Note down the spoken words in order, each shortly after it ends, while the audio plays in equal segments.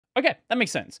Okay, that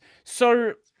makes sense.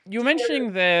 So you were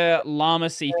mentioning the Llama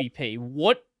CPP.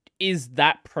 What is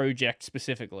that project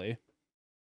specifically?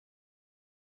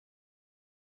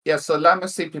 Yeah, so Llama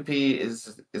CPP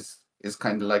is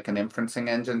kind of like an inferencing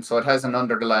engine. So it has an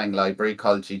underlying library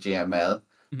called GGML.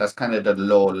 Mhm, That's kind of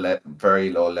the very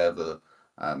low level,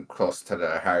 close to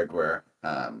the hardware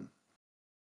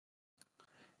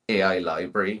AI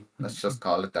library. mhm, Let's just mhm,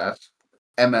 call it that.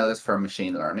 ML is for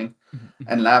machine learning, mhm, mhm,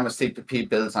 and Llama CPP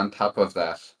builds on top of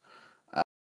that,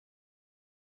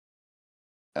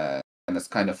 and it's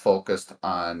kind of focused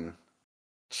on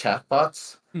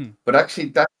chatbots. mhm, But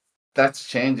actually, that's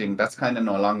changing. That's kind of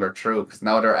no longer true because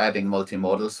now they're adding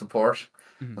multimodal support,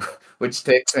 mhm, which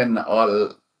takes in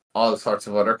all sorts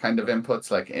of other kind of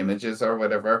inputs like images or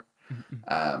whatever. mhm, mhm.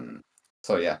 Um,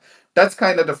 so yeah, that's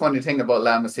kind of the funny thing about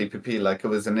Llama CPP. Like it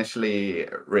was initially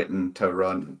written to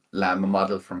run Llama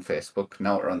model from Facebook.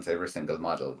 Now it runs every single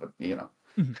model, but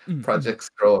Mhm, mhm, mhm. projects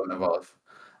grow and evolve.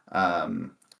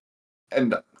 Um,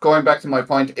 and going back to my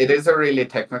point, it is a really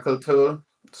technical tool.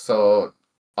 So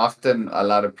often a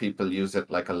lot of people use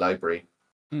it like a library.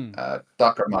 Mm,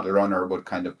 Docker Model Runner would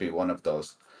kind of be one of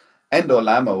those.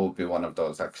 Llama would be one of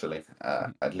those actually,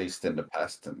 mhm, at least in the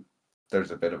past. And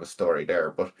there's a bit of a story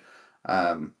there. But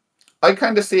um, I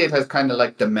kind of see it as kind of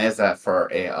like the Mesa for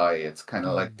AI. It's kind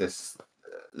of like mm, this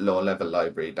low level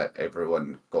library that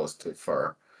everyone goes to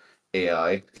for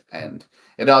AI, mhm, and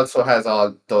it also has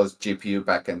all those GPU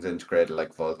backends integrated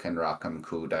like Vulkan, ROCm,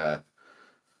 CUDA.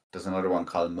 There's another one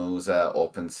called Musa,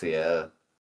 OpenCL.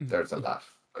 mhm, There's a mhm, lot,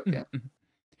 but mhm, yeah. mhm.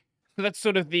 So that's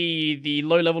sort of the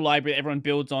low level library that everyone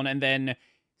builds on, and then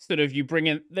sort of you bring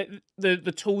in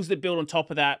the tools that build on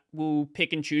top of that will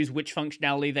pick and choose which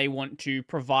functionality they want to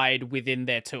provide within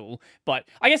their tool. But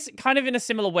I guess kind of in a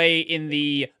similar way in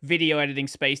the video editing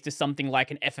space to something like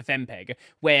an FFmpeg,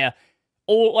 where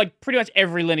all like pretty much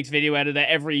every Linux video editor,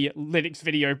 every Linux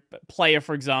video player,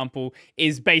 for example,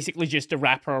 is basically just a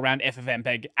wrapper around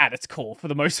FFmpeg at its core for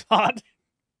the most part.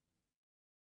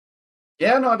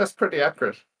 Yeah, no, that's pretty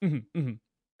accurate. Mhm, mhm.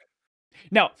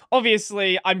 Now,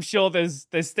 obviously, I'm sure there's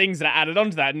things that are added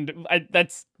onto that, and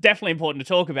that's definitely important to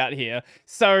talk about here.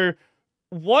 So,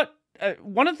 what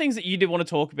one of the things that you did want to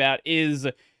talk about is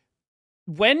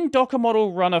when Docker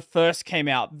Model Runner first came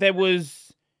out, there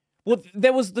was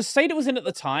the state it was in at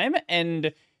the time,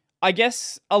 and I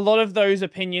guess a lot of those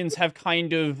opinions have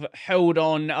kind of held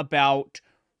on about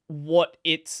what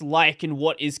it's like and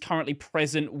what is currently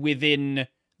present within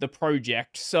the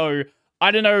project. So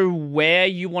I don't know where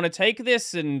you want to take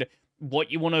this and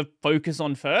what you want to focus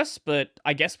on first, but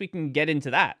I guess we can get into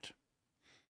that.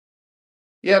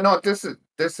 Yeah, no, this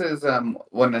is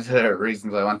one of the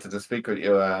reasons I wanted to speak with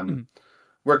you. Mhm,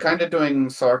 We're kind of doing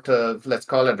sort of, let's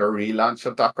call it a relaunch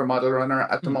of Docker Model Runner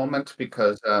at the mhm, moment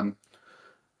because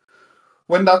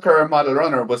when Docker Model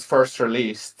Runner was first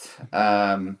released,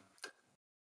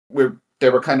 they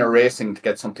were kind of racing to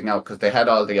get something out because they had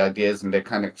all the ideas and they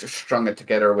kind of just strung it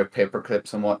together with paper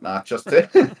clips and whatnot just to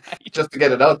right. just to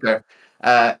get it out there.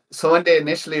 So when they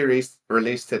initially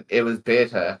released it, it was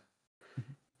beta.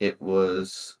 It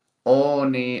was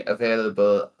only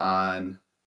available on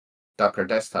Docker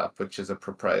Desktop, which is a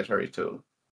proprietary tool.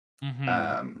 Mhm,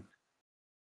 Um,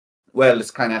 well,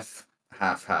 it's kind of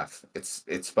half half.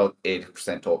 It's about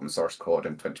 80% open source code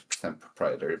and 20%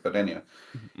 proprietary. But anyway,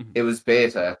 mhm, mhm, it was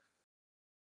beta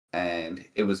and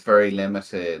it was very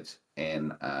limited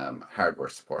in hardware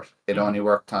support. It mhm, only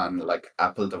worked on like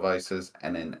Apple devices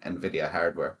and in NVIDIA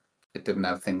hardware. It didn't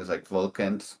have things like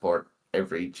Vulkan to support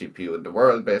every GPU in the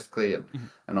world, basically, mhm,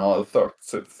 and all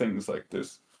sorts of things like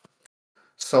this.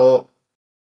 So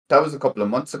that was a couple of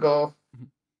months ago.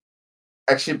 mhm,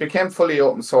 Actually, it became fully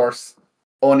open source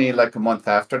only like a month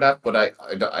after that, but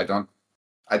I don't,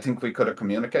 I think we could have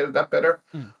communicated that better.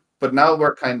 mhm, But now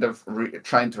we're kind of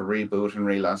trying to reboot and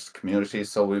relaunch the community.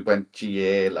 So we went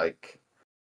GA like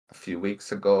a few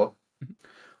weeks ago. mhm,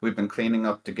 We've been cleaning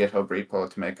up the GitHub repo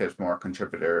to make it more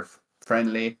contributor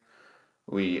friendly.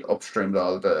 We upstreamed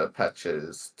all the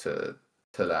patches to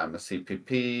Llama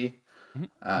CPP. mhm,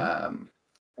 mhm. Um,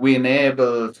 we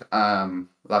enabled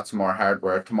lots more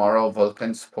hardware. Tomorrow,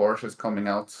 Vulkan support is coming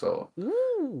out, so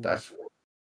Ooh. that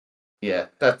yeah,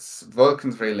 that's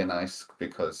Vulkan's really nice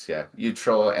because yeah, you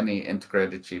throw any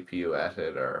integrated GPU at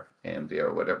it or AMD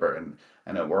or whatever, and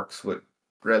it works with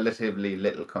relatively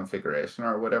little configuration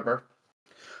or whatever.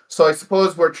 So I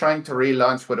suppose we're trying to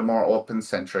relaunch with a more open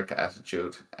centric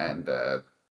attitude and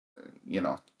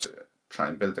try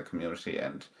and build a community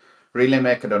and really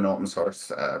make it an open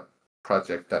source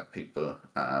project that people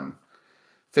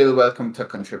feel welcome to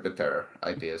contribute their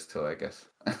ideas to, I guess.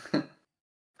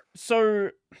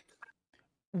 So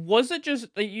Was it just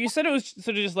you said it was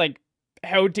sort of just like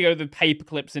held together with paper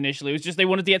clips initially? It was just they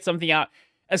wanted to get something out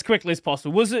as quickly as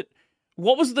possible. Was it?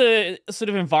 What was the sort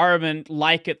of environment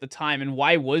like at the time, and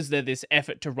why was there this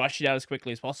effort to rush it out as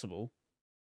quickly as possible?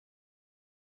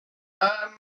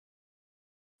 Um,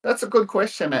 that's a good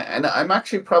question, and I'm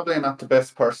actually probably not the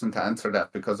best person to answer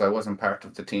that because I wasn't part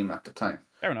of the team at the time.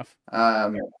 Fair enough.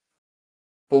 Um,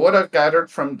 but what I've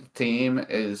gathered from the team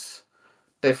is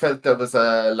they felt there was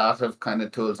a lot of kind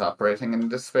of tools operating in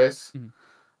this space.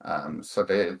 Mhm, So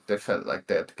they felt like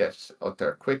they had to get out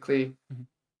there quickly. mhm,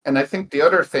 And I think the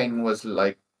other thing was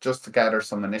like just to gather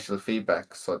some initial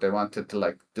feedback. So they wanted to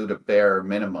like do the bare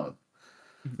mhm,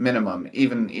 minimum,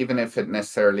 even if it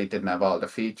necessarily didn't have all the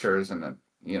features and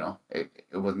it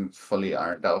wasn't fully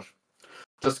ironed out.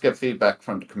 Just get feedback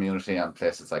from the community on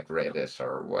places like Reddit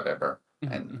or whatever,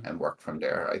 mhm, and mhm. and work from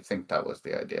there. I think that was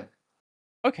the idea.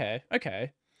 Okay,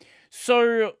 okay.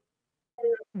 So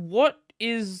what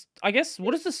is I guess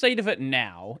what is the state of it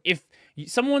now? If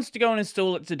someone wants to go and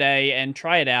install it today and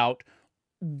try it out,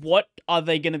 what are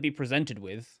they going to be presented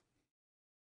with?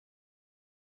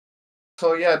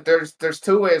 So yeah, there's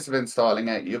two ways of installing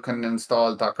it. You can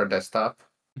install Docker Desktop,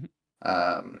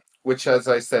 Mhm, which, as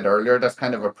I said earlier, that's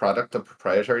kind of a product, a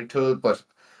proprietary tool, but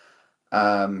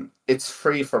it's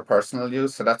free for personal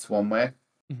use. So that's one way.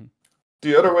 mhm,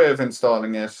 The other way of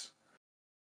installing it,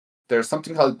 there's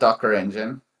something called Docker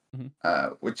Engine,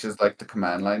 mhm, which is like the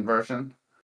command line version.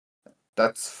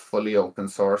 That's fully open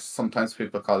source. Sometimes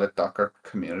people call it Docker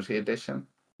Community Edition.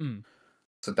 mm.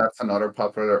 So that's another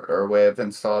popular way of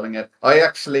installing it. I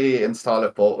actually install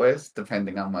it both ways,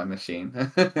 depending on my machine.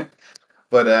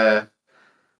 But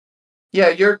yeah,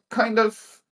 you're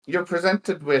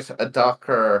presented with a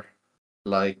Docker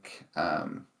like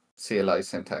CLI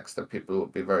syntax that people will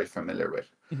be very familiar with.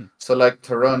 Mhm, So like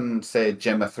to run, say,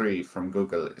 Gemma 3 from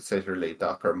Google, it's literally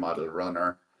Docker model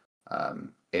runner,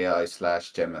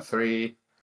 AI/Gemma 3,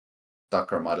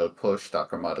 Docker model push,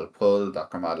 Docker model pull,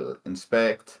 Docker model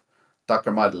inspect,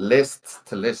 Docker model list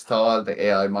to list all the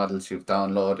AI models you've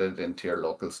downloaded into your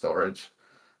local storage.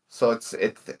 So it's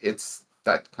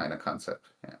that kind of concept.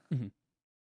 Yeah. mhm.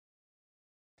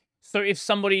 So if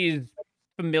somebody is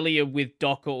familiar with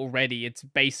Docker already, it's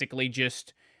basically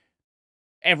just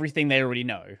everything they already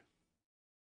know.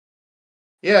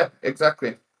 Yeah,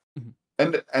 exactly. Mhm,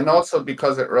 And also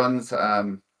because it runs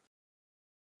an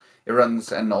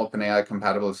OpenAI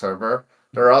compatible server, mhm,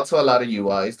 there are also a lot of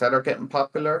UIs that are getting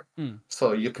popular. mm,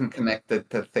 So you can connect it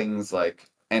to things like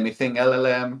anything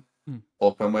LLM, mm,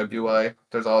 Open Web UI.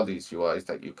 There's all these UIs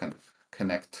that you can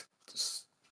connect,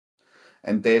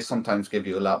 and they sometimes give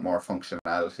you a lot more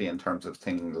functionality in terms of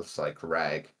things like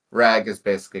RAG. RAG is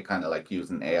basically kind of like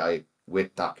using AI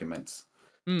with documents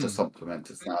to mm, supplement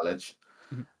its knowledge.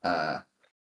 mhm, Uh,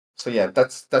 so yeah,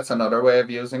 that's another way of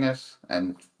using it,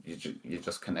 and you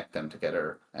just connect them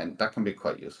together, and that can be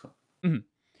quite useful. mhm.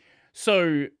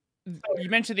 So you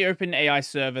mentioned the Open AI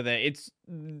server there.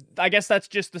 I guess that's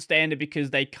just the standard because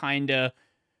they kind of,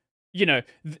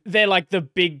 they're like the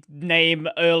big name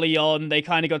early on. They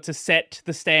kind of got to set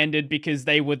the standard because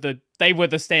they were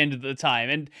the standard at the time.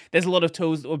 And there's a lot of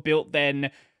tools that were built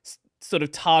then sort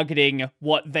of targeting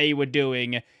what they were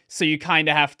doing. So you kind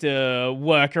of have to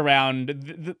work around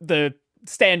the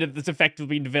standard that's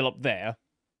effectively developed there.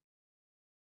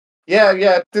 Yeah,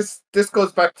 yeah. This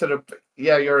goes back to the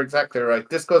yeah. You're exactly right.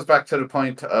 This goes back to the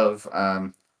point of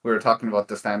we were talking about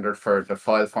the standard for the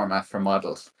file format for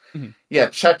models. Mhm, Yeah,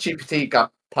 ChatGPT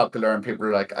got popular, and people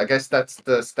are like, I guess that's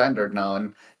the standard now,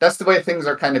 and that's the way things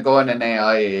are kind of going in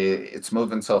AI. It's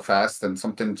moving so fast, and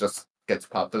something just gets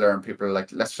popular, and people are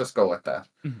like, let's just go with that.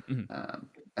 mhm, mhm. Um,